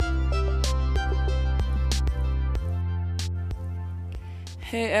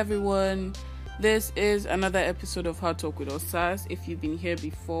Hey everyone, this is another episode of Hard Talk with Osas. If you've been here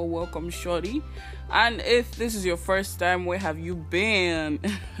before, welcome shorty. And if this is your first time, where have you been?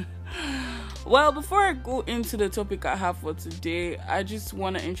 Well, before I go into the topic I have for today, I just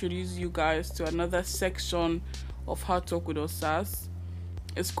want to introduce you guys to another section of Hard Talk with Osas.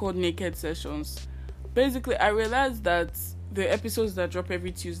 It's called Naked Sessions. Basically, I realized that the episodes that drop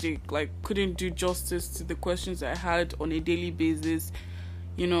every Tuesday couldn't do justice to the questions I had on a daily basis,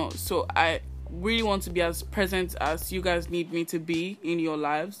 so I really want to be as present as you guys need me to be in your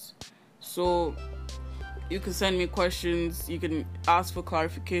lives. So you can send me questions, you can ask for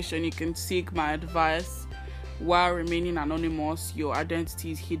clarification, you can seek my advice while remaining anonymous. Your identity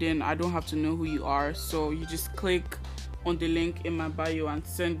is hidden. I don't have to know who you are, so you just click on the link in my bio and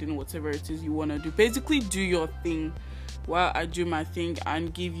send in whatever it is you want to do. Basically, do your thing while I do my thing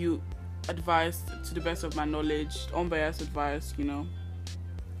and give you advice to the best of my knowledge, unbiased advice,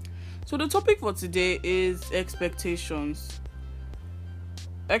 So the topic for today is expectations.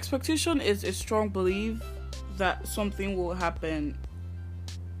 Expectation is a strong belief that something will happen.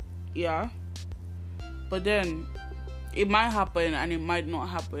 Yeah. But then it might happen and it might not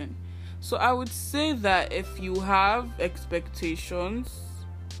happen. So I would say that if you have expectations,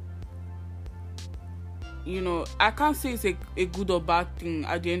 I can't say it's a good or bad thing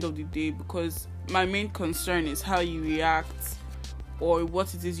at the end of the day, because my main concern is how you react or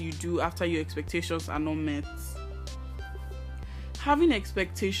what it is you do after your expectations are not met. Having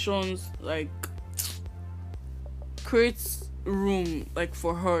expectations creates room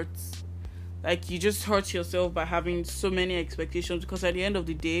for hurt. You just hurt yourself by having so many expectations, because at the end of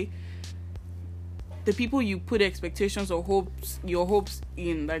the day, the people you put expectations or your hopes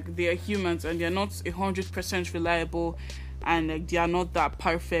in, they are humans and they're not 100% reliable, and they are not that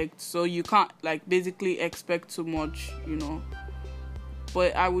perfect. So you can't basically expect too much,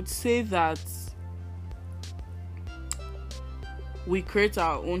 But I would say that we create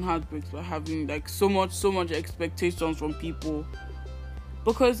our own heartbreaks by having so much expectations from people.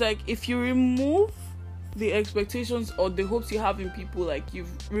 Because if you remove the expectations or the hopes you have in people,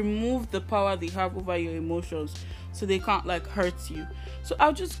 you've removed the power they have over your emotions, so they can't hurt you. So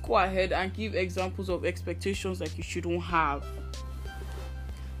I'll just go ahead and give examples of expectations you shouldn't have.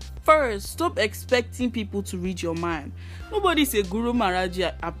 First, stop expecting people to read your mind. Nobody's a Guru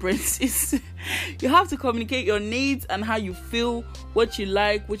Maharaji apprentice. You have to communicate your needs and how you feel, what you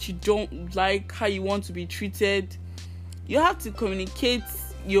like, what you don't like, how you want to be treated. You have to communicate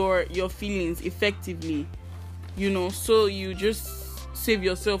your feelings effectively, so you just save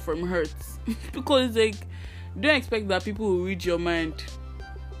yourself from hurt. Because don't expect that people will read your mind.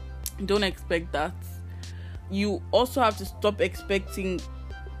 Don't expect that. You also have to stop expecting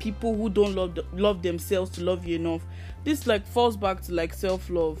people who don't love themselves to love you enough. This falls back to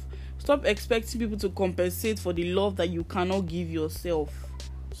self-love. Stop expecting people to compensate for the love that you cannot give yourself.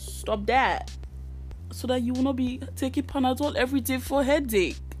 Stop that, so that you will not be taking Panadol every day for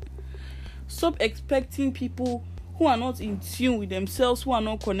headache. Stop expecting people who are not in tune with themselves, who are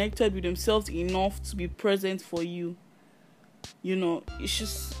not connected with themselves enough to be present for you. It's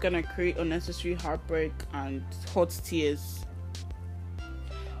just gonna create unnecessary heartbreak and hot tears.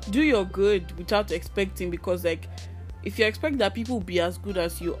 Do your good without expecting, because if you expect that people will be as good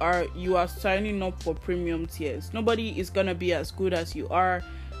as you are signing up for premium tiers. Nobody is gonna be as good as you are.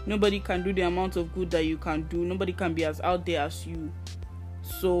 Nobody can do the amount of good that you can do. Nobody can be as out there as you.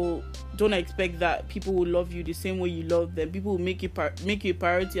 So don't expect that people will love you the same way you love them. People will make you a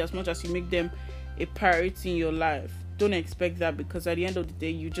priority as much as you make them a priority in your life. Don't expect that, because at the end of the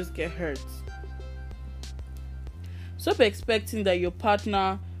day, you just get hurt. Stop expecting that your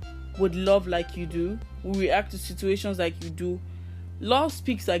partner would love like you do, will react to situations like you do. Love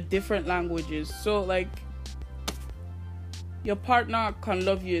speaks different languages. So your partner can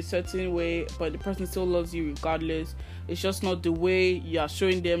love you a certain way, but the person still loves you regardless. It's just not the way you are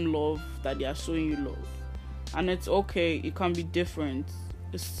showing them love that they are showing you love. And it's okay. It can be different.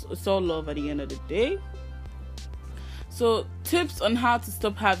 It's all love at the end of the day. So tips on how to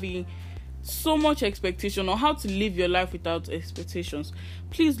stop having so much expectation, or how to live your life without expectations.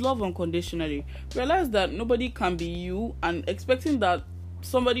 Please love unconditionally. Realize that nobody can be you, and expecting that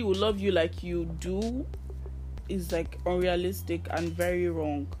somebody will love you like you do is unrealistic and very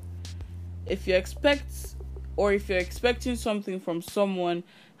wrong. If you're expecting something from someone,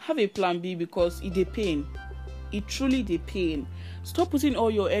 have a plan B, because it dey pain. It truly dey pain. Stop putting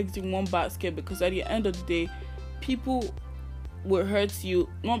all your eggs in one basket, because at the end of the day, people will hurt you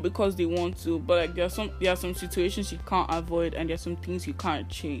not because they want to, but there are some situations you can't avoid, and there are some things you can't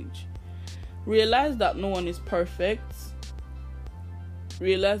change. Realize that no one is perfect.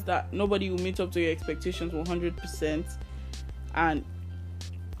 realize that nobody will meet up to your expectations 100%, and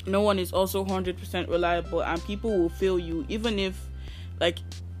no one is also 100% reliable, and people will fail you, even if like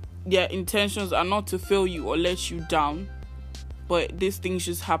their intentions are not to fail you or let you down. But these things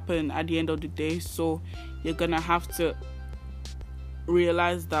just happen at the end of the day, so you're gonna have to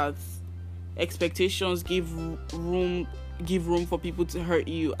realize that expectations give room for people to hurt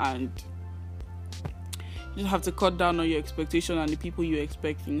you, and you just have to cut down on your expectation and the people you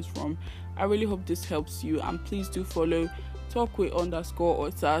expect things from. I really hope this helps you, and please do follow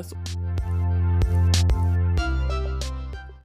Talkway_Otas.